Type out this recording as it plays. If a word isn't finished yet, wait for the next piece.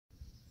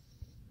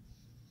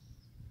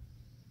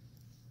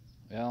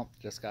Well,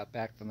 just got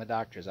back from the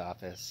doctor's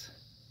office.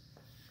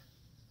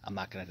 I'm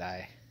not gonna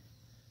die.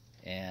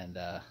 And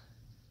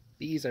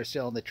bees are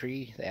still in the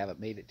tree. They haven't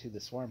made it to the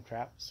swarm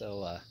trap,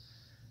 so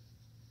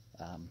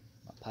my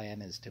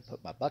plan is to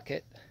put my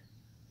bucket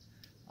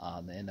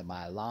on the end of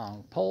my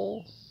long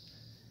pole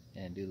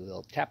and do a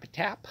little tappy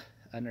tap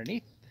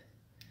underneath.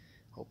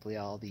 Hopefully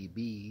all the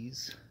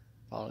bees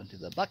fall into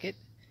the bucket,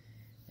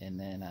 and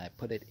then I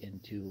put it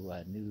into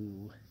a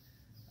new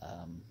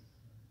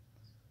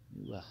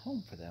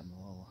home for them, a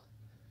little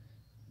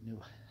new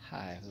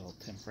hive, a little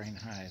temporary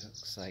hive.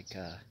 Looks like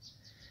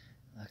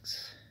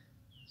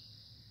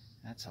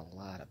that's a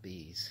lot of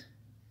bees.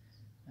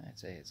 I'd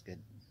say it's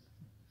good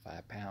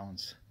 5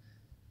 pounds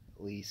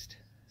at least.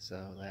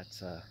 So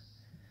that's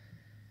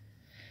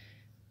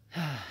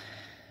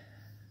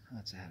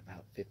what's that,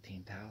 about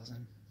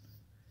 15,000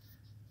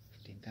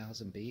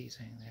 bees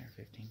hanging there,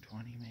 15,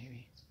 20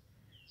 maybe.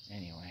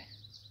 Anyway,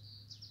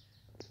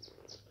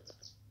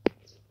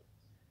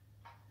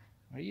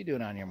 what are you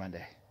doing on your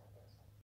Monday?